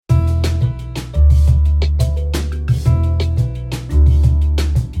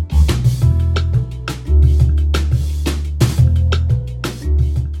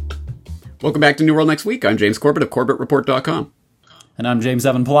Welcome back to New World Next Week. I'm James Corbett of CorbettReport.com. And I'm James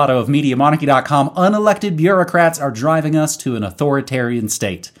Evan Pilato of MediaMonarchy.com. Unelected bureaucrats are driving us to an authoritarian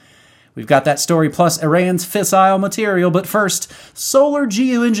state. We've got that story plus Iran's fissile material, but first, solar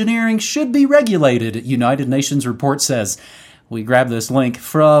geoengineering should be regulated, United Nations report says. We grabbed this link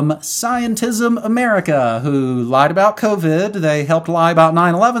from Scientism America, who lied about COVID. They helped lie about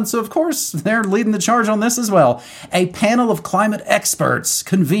 9/11, so of course they're leading the charge on this as well. A panel of climate experts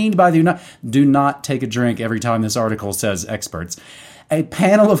convened by the Do not take a drink every time this article says experts. A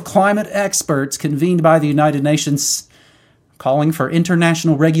panel of climate experts convened by the United Nations calling for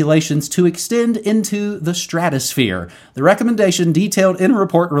international regulations to extend into the stratosphere. The recommendation, detailed in a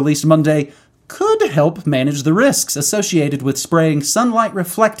report released Monday, could help manage the risks associated with spraying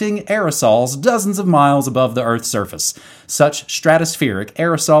sunlight-reflecting aerosols dozens of miles above the Earth's surface. Such stratospheric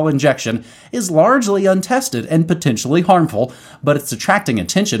aerosol injection is largely untested and potentially harmful, but it's attracting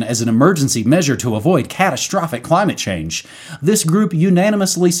attention as an emergency measure to avoid catastrophic climate change. This group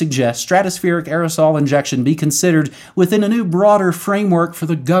unanimously suggests stratospheric aerosol injection be considered within a new broader framework for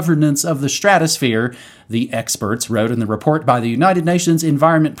the governance of the stratosphere, the experts wrote in the report by the United Nations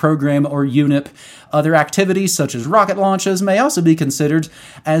Environment Program, or UNEP. Other activities, such as rocket launches, may also be considered,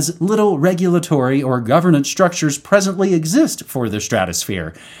 as little regulatory or governance structures presently exist for the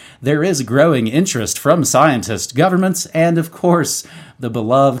stratosphere. There is growing interest from scientists, governments, and, of course, the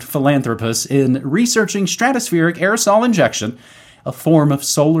beloved philanthropists in researching stratospheric aerosol injection, a form of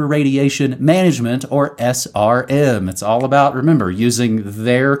solar radiation management, or SRM. It's all about, remember, using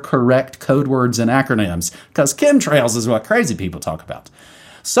their correct code words and acronyms, because chemtrails is what crazy people talk about.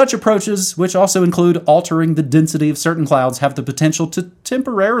 Such approaches, which also include altering the density of certain clouds, have the potential to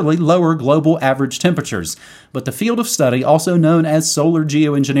temporarily lower global average temperatures. But the field of study, also known as solar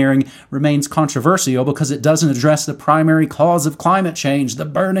geoengineering, remains controversial because it doesn't address the primary cause of climate change, the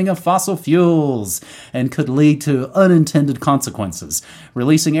burning of fossil fuels, and could lead to unintended consequences.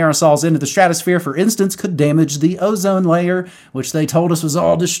 Releasing aerosols into the stratosphere, for instance, could damage the ozone layer, which they told us was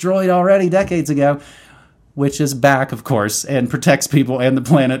all destroyed already decades ago, which is back, of course, and protects people and the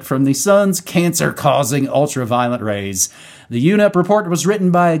planet from the sun's cancer-causing ultraviolet rays. The UNEP report was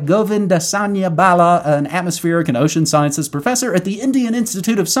written by Govindasanya Bala, an atmospheric and ocean sciences professor at the Indian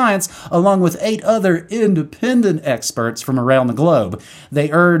Institute of Science, along with 8 other independent experts from around the globe.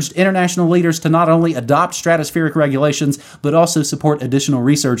 They urged international leaders to not only adopt stratospheric regulations, but also support additional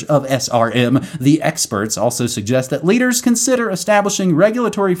research of SRM. The experts also suggest that leaders consider establishing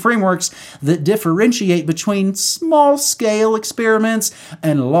regulatory frameworks that differentiate between small-scale experiments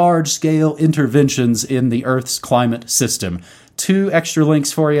and large-scale interventions in the Earth's climate system. 2 extra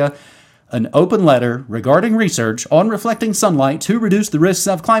links for you. An open letter regarding research on reflecting sunlight to reduce the risks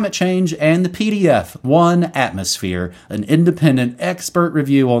of climate change, and the PDF, One Atmosphere, an independent expert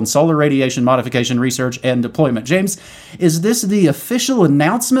review on solar radiation modification research and deployment. James, is this the official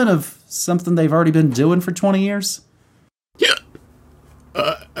announcement of something they've already been doing for 20 years? Yeah.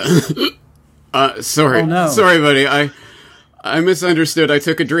 Sorry. Oh, no. Sorry, buddy. I misunderstood. I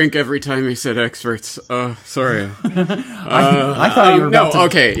took a drink every time he said experts. Sorry. I thought you were about to...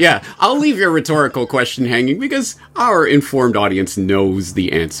 Okay, yeah. I'll leave your rhetorical question hanging because our informed audience knows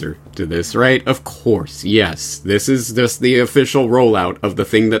the answer to this, right? Of course, yes. This is just the official rollout of the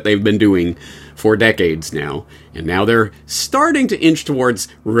thing that they've been doing for decades now. And now they're starting to inch towards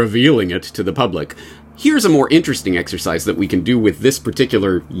revealing it to the public. Here's a more interesting exercise that we can do with this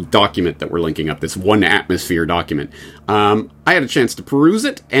particular document that we're linking up, this One Atmosphere document. I had a chance to peruse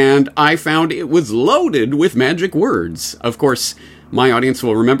it, and I found it was loaded with magic words. Of course, my audience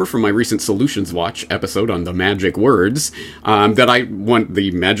will remember from my recent Solutions Watch episode on the magic words,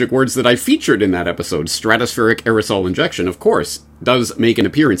 the magic words that I featured in that episode, stratospheric aerosol injection, of course, does make an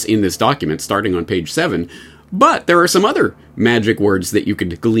appearance in this document starting on page 7. But there are some other magic words that you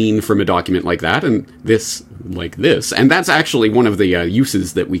could glean from a document like that, and this, like this. And that's actually one of the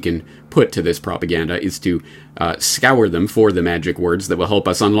uses that we can put to this propaganda, is to scour them for the magic words that will help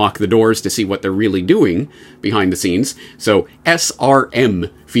us unlock the doors to see what they're really doing behind the scenes. So SRM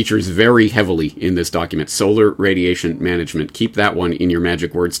features very heavily in this document, Solar Radiation Management. Keep that one in your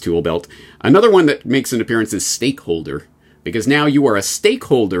magic words tool belt. Another one that makes an appearance is stakeholder. Because now you are a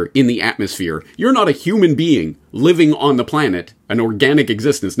stakeholder in the atmosphere. You're not a human being living on the planet, an organic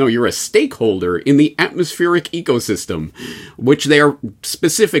existence. No, you're a stakeholder in the atmospheric ecosystem, which they are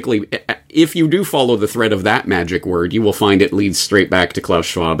specifically, if you do follow the thread of that magic word, you will find it leads straight back to Klaus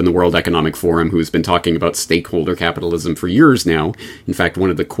Schwab and the World Economic Forum, who's been talking about stakeholder capitalism for years now. In fact, one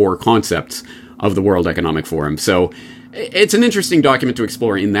of the core concepts of the World Economic Forum. So it's an interesting document to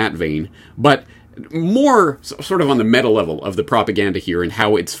explore in that vein, but more sort of on the meta level of the propaganda here and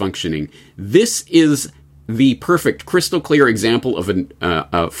how it's functioning, this is the perfect, crystal clear example of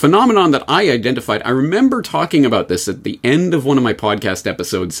a phenomenon that I identified. I remember talking about this at the end of one of my podcast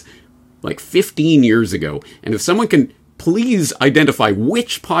episodes like 15 years ago. And if someone can please identify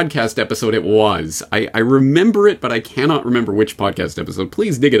which podcast episode it was. I remember it, but I cannot remember which podcast episode.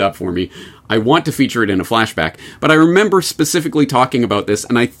 Please dig it up for me. I want to feature it in a flashback. But I remember specifically talking about this,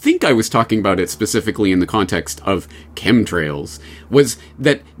 and I think I was talking about it specifically in the context of chemtrails, was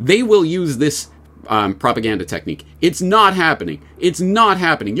that they will use this propaganda technique. It's not happening. It's not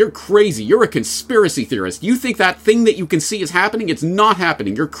happening. You're crazy. You're a conspiracy theorist. You think that thing that you can see is happening? It's not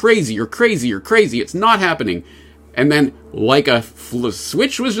happening. You're crazy. You're crazy. You're crazy. It's not happening. And then, like a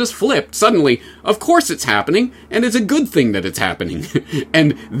switch was just flipped, suddenly, of course it's happening, and it's a good thing that it's happening.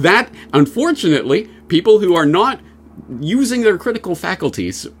 And that, unfortunately, people who are not using their critical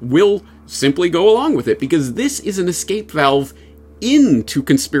faculties will simply go along with it, because this is an escape valve into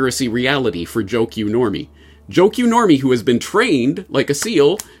conspiracy reality for Joe Q. Normie. Joe Q. Normie, who has been trained, like a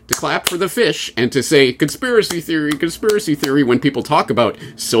seal, to clap for the fish and to say conspiracy theory when people talk about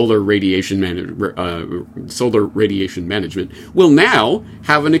solar radiation management, will now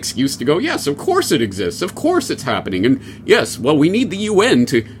have an excuse to go, yes, of course it exists, of course it's happening, and yes, well, we need the UN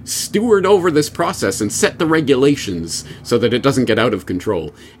to steward over this process and set the regulations so that it doesn't get out of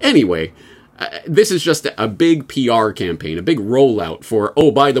control. Anyway, this is just a big PR campaign, a big rollout for, oh,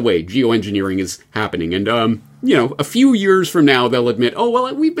 by the way, geoengineering is happening. And, a few years from now, they'll admit, oh,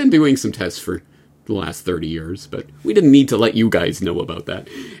 well, we've been doing some tests for the last 30 years, but we didn't need to let you guys know about that.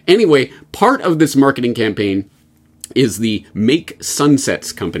 Anyway, part of this marketing campaign is the Make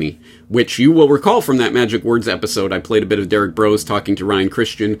Sunsets company, which you will recall from that Magic Words episode. I played a bit of Derek Brose talking to Ryan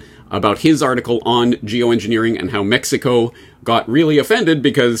Christian about his article on geoengineering and how Mexico got really offended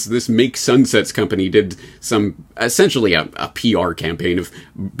because this Make Sunsets company did some, essentially a PR campaign of,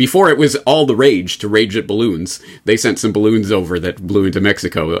 before it was all the rage to rage at balloons, they sent some balloons over that blew into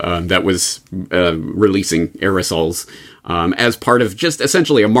Mexico that was releasing aerosols as part of just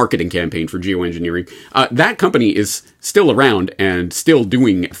essentially a marketing campaign for geoengineering. That company is still around and still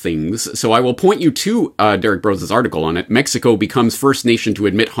doing things, so I will point you to Derek Brose's article on it. Mexico becomes first nation to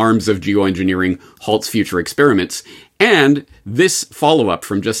admit harms of geoengineering, halts future experiments. And this follow-up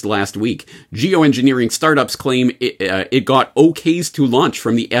from just last week, geoengineering startups claim it got okays to launch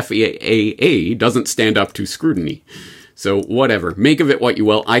from the FAA doesn't stand up to scrutiny. So whatever, make of it what you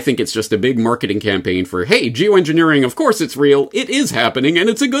will. I think it's just a big marketing campaign for, hey, geoengineering, of course it's real, it is happening, and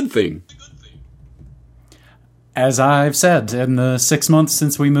it's a good thing. As I've said, in the 6 months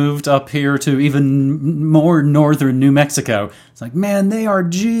since we moved up here to even more northern New Mexico, it's like, man, they are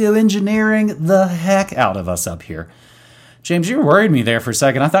geoengineering the heck out of us up here. James, you worried me there for a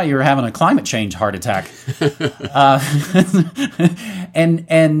second. I thought you were having a climate change heart attack.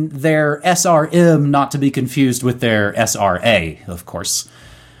 And their SRM, not to be confused with their SRA, of course.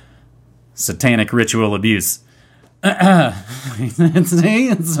 Satanic ritual abuse. It's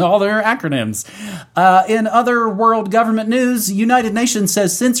all their acronyms. In other world government news, United Nations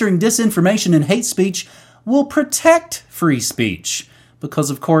says censoring disinformation and hate speech will protect free speech.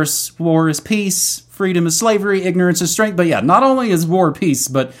 Because, of course, war is peace, freedom is slavery, ignorance is strength. But yeah, not only is war peace,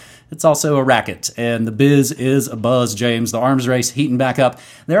 but it's also a racket. And the biz is a buzz, James. The arms race heating back up.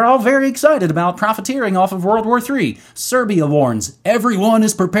 They're all very excited about profiteering off of World War III. Serbia warns everyone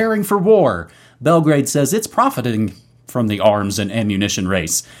is preparing for war. Belgrade says it's profiting from the arms and ammunition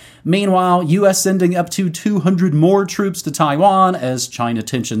race. Meanwhile, U.S. sending up to 200 more troops to Taiwan as China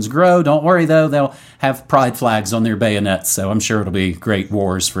tensions grow. Don't worry, though, they'll have pride flags on their bayonets, so I'm sure it'll be great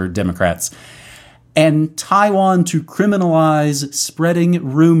wars for Democrats. And Taiwan to criminalize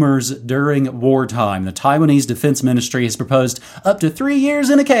spreading rumors during wartime. The Taiwanese Defense Ministry has proposed up to 3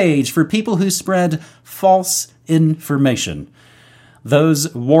 years in a cage for people who spread false information.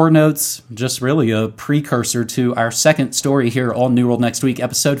 Those war notes, just really a precursor to our second story here on New World Next Week,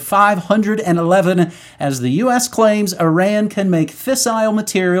 episode 511, as the U.S. claims Iran can make fissile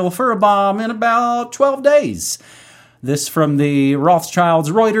material for a bomb in about 12 days. This from the Rothschilds,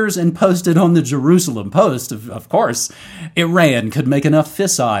 Reuters, and posted on the Jerusalem Post, of course. Iran could make enough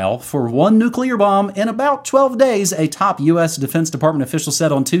fissile for one nuclear bomb in about 12 days, a top U.S. Defense Department official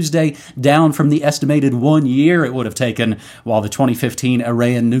said on Tuesday, down from the estimated 1 year it would have taken while the 2015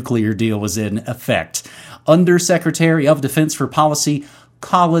 Iran nuclear deal was in effect. Undersecretary of Defense for Policy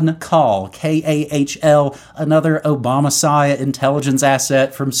Colin Kahl, Kahl, another Obama-Sia intelligence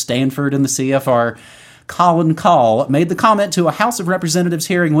asset from Stanford and the CFR, Colin Kahl, made the comment to a House of Representatives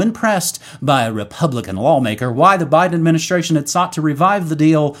hearing when pressed by a Republican lawmaker why the Biden administration had sought to revive the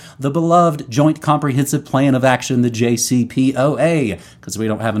deal, the beloved Joint Comprehensive Plan of Action, the JCPOA, because we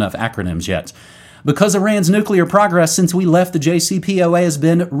don't have enough acronyms yet. Because Iran's nuclear progress since we left the JCPOA has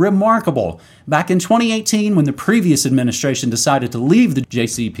been remarkable. Back in 2018, when the previous administration decided to leave the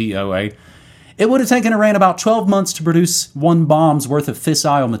JCPOA, it would have taken Iran about 12 months to produce one bomb's worth of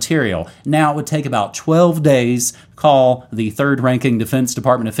fissile material. Now it would take about 12 days, Kahl, the third-ranking Defense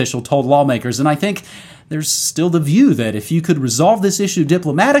Department official, told lawmakers. And I think there's still the view that if you could resolve this issue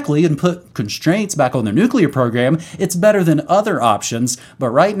diplomatically and put constraints back on their nuclear program, it's better than other options. But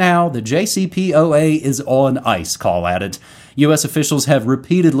right now, the JCPOA is on ice, Kahl added. U.S. officials have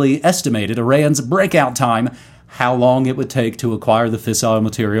repeatedly estimated Iran's breakout time, how long it would take to acquire the fissile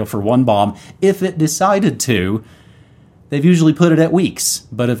material for one bomb if it decided to. They've usually put it at weeks,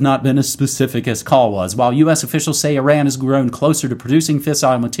 but have not been as specific as Kahl was. While U.S. officials say Iran has grown closer to producing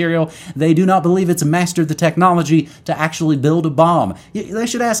fissile material, they do not believe it's mastered the technology to actually build a bomb. They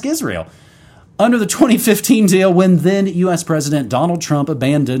should ask Israel. Under the 2015 deal, when then U.S. President Donald Trump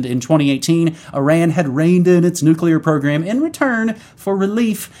abandoned in 2018, Iran had reined in its nuclear program in return for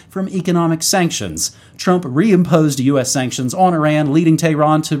relief from economic sanctions. Trump reimposed U.S. sanctions on Iran, leading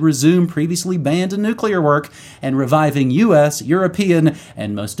Tehran to resume previously banned nuclear work and reviving U.S., European,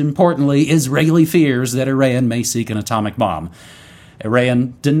 and most importantly, Israeli fears that Iran may seek an atomic bomb.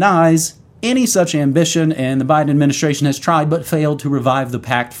 Iran denies any such ambition, and the Biden administration has tried but failed to revive the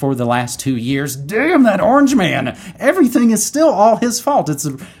pact for the last 2 years. Damn that orange man! Everything is still all his fault. It's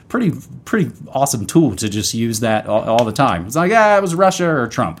a pretty awesome tool to just use that all the time. It's like, it was Russia or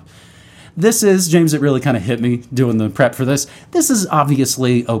Trump. This is, James, it really kind of hit me doing the prep for this. This is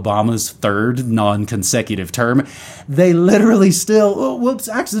obviously Obama's third non-consecutive term. They literally still,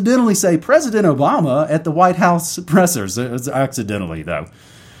 accidentally say President Obama at the White House pressers. It's accidentally, though.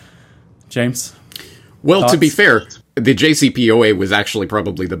 James? Well, thoughts? To be fair, the JCPOA was actually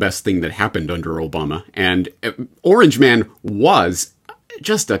probably the best thing that happened under Obama. And Orange Man was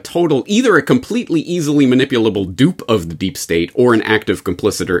just a total, either a completely easily manipulable dupe of the deep state or an active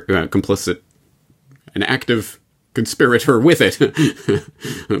conspirator with it.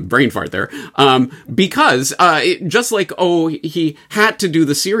 Brain fart there. Because just like, he had to do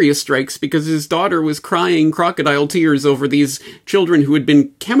the serious strikes because his daughter was crying crocodile tears over these children who had been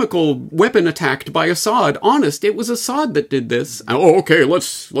chemical weapon attacked by Assad. Honest, it was Assad that did this. Okay,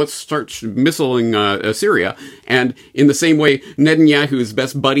 let's start missiling Syria. And in the same way, Netanyahu's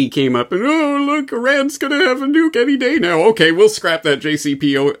best buddy came up and, look, Iran's gonna have a nuke any day now. Okay, we'll scrap that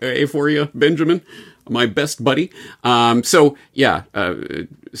JCPOA for you, Benjamin. My best buddy.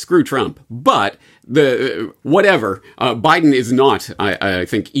 Screw Trump. But whatever. Biden is not, I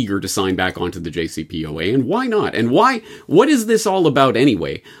think, eager to sign back onto the JCPOA. And why not? And what is this all about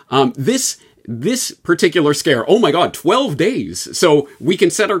anyway? This particular scare, oh my god, 12 days. So we can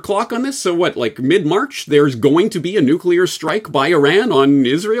set our clock on this. So what, like mid-March, there's going to be a nuclear strike by Iran on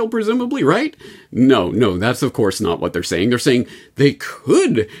Israel, presumably, right? No, that's of course not what they're saying. They're saying they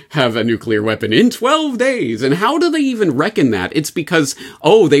could have a nuclear weapon in 12 days. And how do they even reckon that? It's because,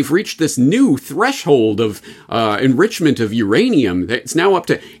 they've reached this new threshold of enrichment of uranium. It's now up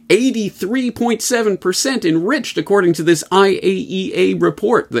to 83.7% enriched, according to this IAEA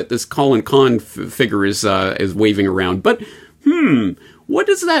report that this Colin Kahn figure is waving around. But, what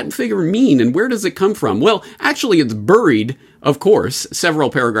does that figure mean, and where does it come from? Well, actually, it's buried, of course, several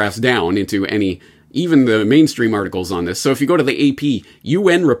paragraphs down into even the mainstream articles on this. So if you go to the AP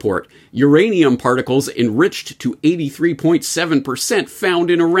UN report, uranium particles enriched to 83.7% found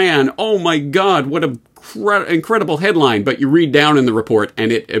in Iran. Oh my god, what a incredible headline. But you read down in the report,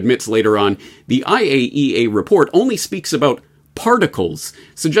 and it admits later on, the IAEA report only speaks about particles,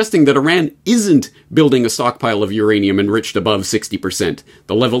 suggesting that Iran isn't building a stockpile of uranium enriched above 60%,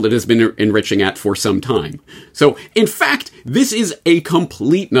 the level it has been enriching at for some time. So, in fact, this is a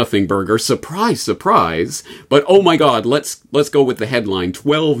complete nothing burger. Surprise, surprise. But oh my god, let's go with the headline,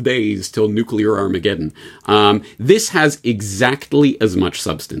 12 days till nuclear Armageddon. This has exactly as much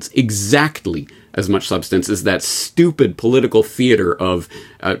substance as that stupid political theater of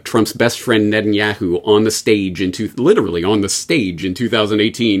Trump's best friend Netanyahu on the stage literally on the stage in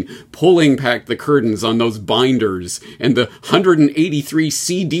 2018, pulling back the curtains on those binders and the 183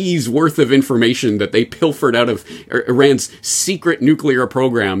 CDs worth of information that they pilfered out of Iran's secret nuclear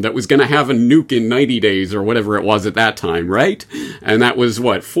program that was going to have a nuke in 90 days or whatever it was at that time, right? And that was,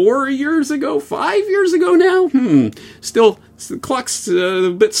 4 years ago? 5 years ago now? Still The clock's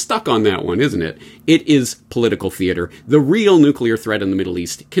a bit stuck on that one, isn't it? It is political theater. The real nuclear threat in the Middle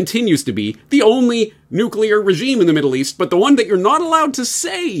East continues to be the only nuclear regime in the Middle East, but the one that you're not allowed to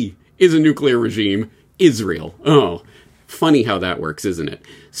say is a nuclear regime, Israel. Oh, funny how that works, isn't it?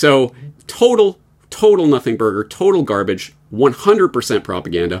 So, total nothing burger, total garbage, 100%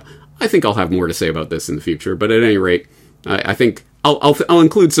 propaganda. I think I'll have more to say about this in the future, but at any rate, I think I'll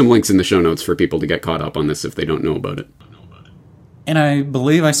include some links in the show notes for people to get caught up on this if they don't know about it. And I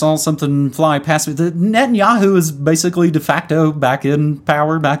believe I saw something fly past me. The Netanyahu is basically de facto back in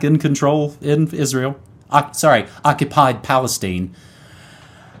power, back in control in Israel. Occupied Palestine.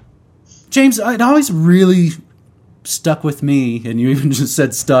 James, it always really stuck with me, and you even just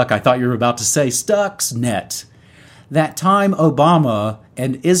said stuck. I thought you were about to say Stuxnet. That time Obama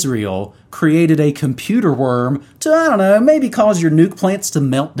and Israel created a computer worm to, I don't know, maybe cause your nuke plants to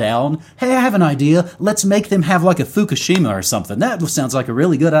melt down. Hey, I have an idea. Let's make them have like a Fukushima or something. That sounds like a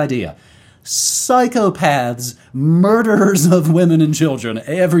really good idea. Psychopaths, murderers of women and children,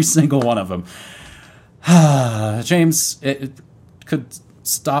 every single one of them. James, it could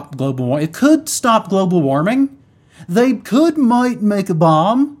stop global warming. It could stop global warming. They might make a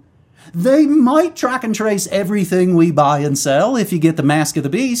bomb. They might track and trace everything we buy and sell if you get the mask of the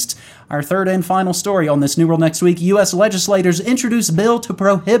beast. Our third and final story on this New World Next Week, U.S. legislators introduce bill to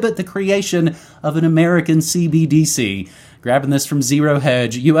prohibit the creation of an American CBDC. Grabbing this from Zero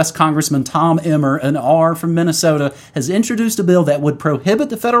Hedge, U.S. Congressman Tom Emmer, an R from Minnesota, has introduced a bill that would prohibit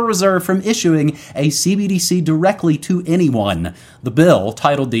the Federal Reserve from issuing a CBDC directly to anyone. The bill,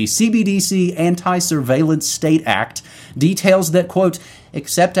 titled the CBDC Anti-Surveillance State Act, details that, quote,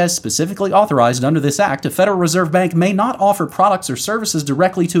 except as specifically authorized under this act, a Federal Reserve Bank may not offer products or services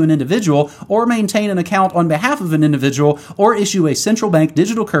directly to an individual or maintain an account on behalf of an individual or issue a central bank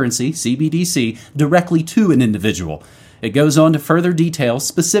digital currency, CBDC, directly to an individual. It goes on to further detail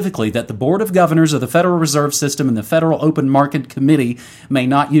specifically that the Board of Governors of the Federal Reserve System and the Federal Open Market Committee may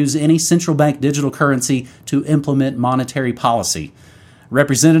not use any central bank digital currency to implement monetary policy.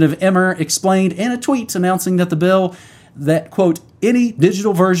 Representative Emmer explained in a tweet announcing that the bill that, quote, any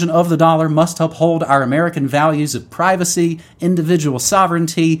digital version of the dollar must uphold our American values of privacy, individual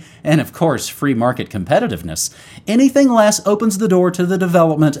sovereignty, and, of course, free market competitiveness. Anything less opens the door to the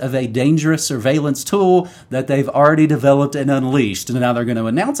development of a dangerous surveillance tool that they've already developed and unleashed, and now they're going to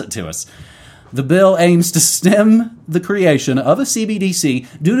announce it to us. The bill aims to stem the creation of a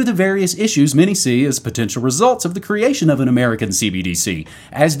CBDC due to the various issues many see as potential results of the creation of an American CBDC,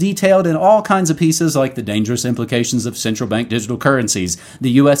 as detailed in all kinds of pieces like the dangerous implications of central bank digital currencies.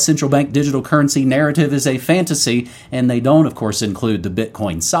 The U.S. central bank digital currency narrative is a fantasy, and they don't, of course, include the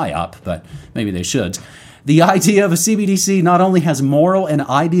Bitcoin PSYOP, but maybe they should. The idea of a CBDC not only has moral and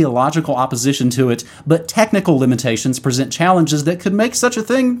ideological opposition to it, but technical limitations present challenges that could make such a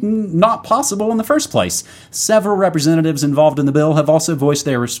thing not possible in the first place. Several representatives involved in the bill have also voiced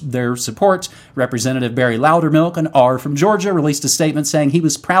their support. Representative Barry Loudermilk, an R from Georgia, released a statement saying he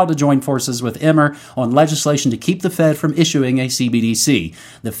was proud to join forces with Emmer on legislation to keep the Fed from issuing a CBDC.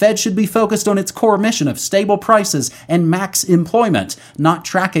 The Fed should be focused on its core mission of stable prices and max employment, not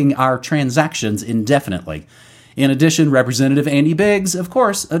tracking our transactions indefinitely. In addition, Representative Andy Biggs, of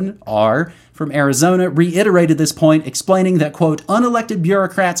course, an R from Arizona, reiterated this point, explaining that, quote, unelected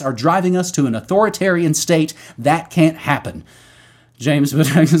bureaucrats are driving us to an authoritarian state. That can't happen. James,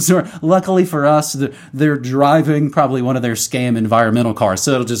 but luckily for us, they're driving probably one of their scam environmental cars,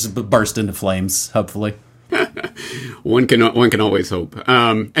 so it'll just burst into flames, hopefully. One can always hope.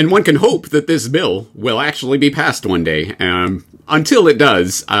 And one can hope that this bill will actually be passed one day. Until it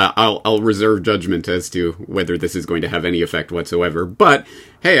does, I'll reserve judgment as to whether this is going to have any effect whatsoever. But,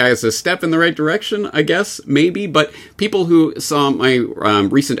 hey, it's a step in the right direction, I guess, maybe. But people who saw my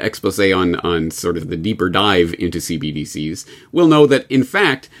recent expose on sort of the deeper dive into CBDCs will know that, in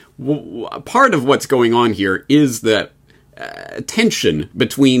fact, part of what's going on here is that tension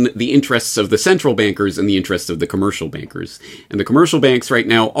between the interests of the central bankers and the interests of the commercial bankers. And the commercial banks right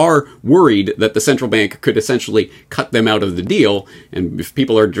now are worried that the central bank could essentially cut them out of the deal. And if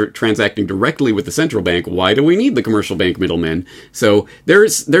people are transacting directly with the central bank, why do we need the commercial bank middlemen? So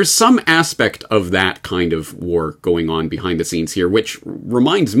there's some aspect of that kind of war going on behind the scenes here, which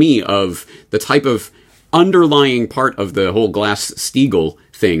reminds me of the type of underlying part of the whole Glass-Steagall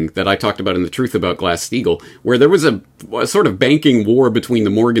thing that I talked about in The Truth About Glass-Steagall, where there was a sort of banking war between the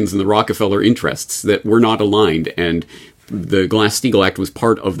Morgans and the Rockefeller interests that were not aligned, and the Glass-Steagall Act was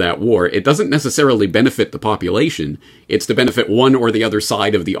part of that war. It doesn't necessarily benefit the population. It's to benefit one or the other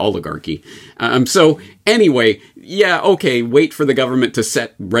side of the oligarchy. So anyway, yeah, okay, wait for the government to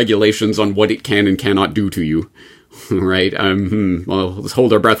set regulations on what it can and cannot do to you. right? Well, let's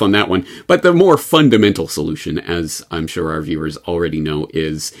hold our breath on that one. But the more fundamental solution, as I'm sure our viewers already know,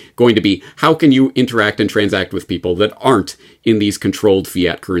 is going to be how can you interact and transact with people that aren't in these controlled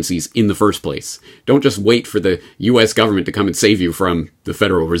fiat currencies in the first place? Don't just wait for the U.S. government to come and save you from the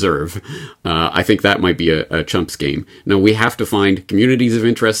Federal Reserve. I think that might be a chump's game. No, we have to find communities of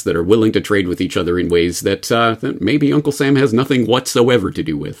interest that are willing to trade with each other in ways that maybe Uncle Sam has nothing whatsoever to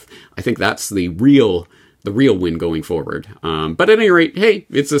do with. I think that's the real win going forward. But at any rate, hey,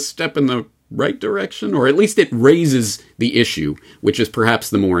 it's a step in the right direction, or at least it raises the issue, which is perhaps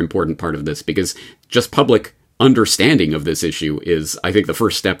the more important part of this, because just public understanding of this issue is, I think, the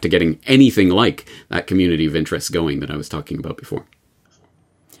first step to getting anything like that community of interest going that I was talking about before.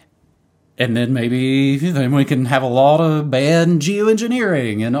 And then maybe then we can have a law to ban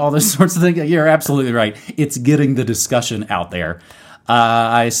geoengineering and all this sorts of things. You're absolutely right. It's getting the discussion out there.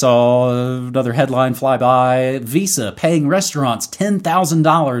 I saw another headline fly by: Visa paying restaurants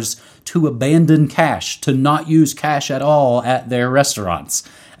 $10,000 to abandon cash, to not use cash at all at their restaurants,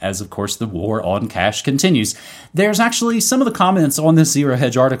 as, of course, the war on cash continues. There's actually some of the comments on this Zero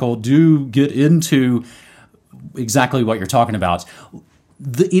Hedge article do get into exactly what you're talking about.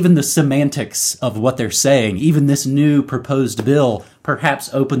 Even the semantics of what they're saying, even this new proposed bill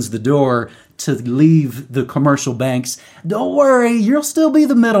perhaps opens the door to leave the commercial banks. Don't worry, you'll still be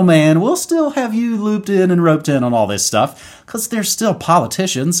the middleman. We'll still have you looped in and roped in on all this stuff, because they're still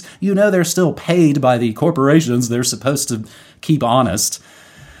politicians. You know, they're still paid by the corporations they're supposed to keep honest.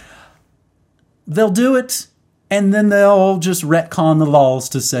 They'll do it, and then they'll just retcon the laws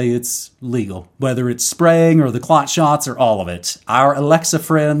to say it's legal, whether it's spraying or the clot shots or all of it. Our Alexa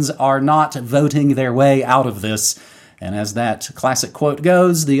friends are not voting their way out of this. And as that classic quote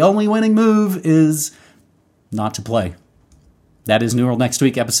goes, the only winning move is not to play. That is New World Next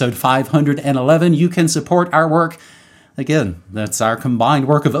Week, episode 511. You can support our work. Again, that's our combined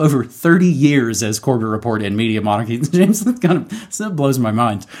work of over 30 years as Corbett Report and Media Monarchy. James, that blows my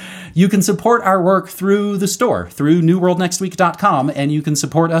mind. You can support our work through the store, through newworldnextweek.com, and you can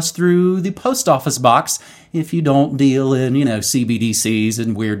support us through the post office box if you don't deal in, CBDCs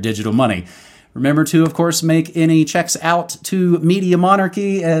and weird digital money. Remember to, of course, make any checks out to Media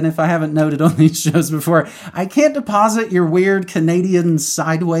Monarchy. And if I haven't noted on these shows before, I can't deposit your weird Canadian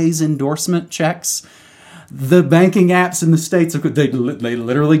sideways endorsement checks. The banking apps in the States, they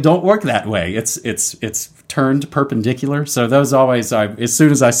literally don't work that way. It's turned perpendicular. So those always, as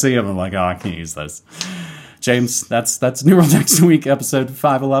soon as I see them, I'm like, oh, I can't use those. James, that's New World Next Week, episode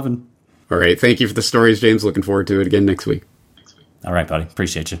 511. All right. Thank you for the stories, James. Looking forward to it again next week. All right, buddy.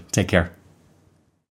 Appreciate you. Take care.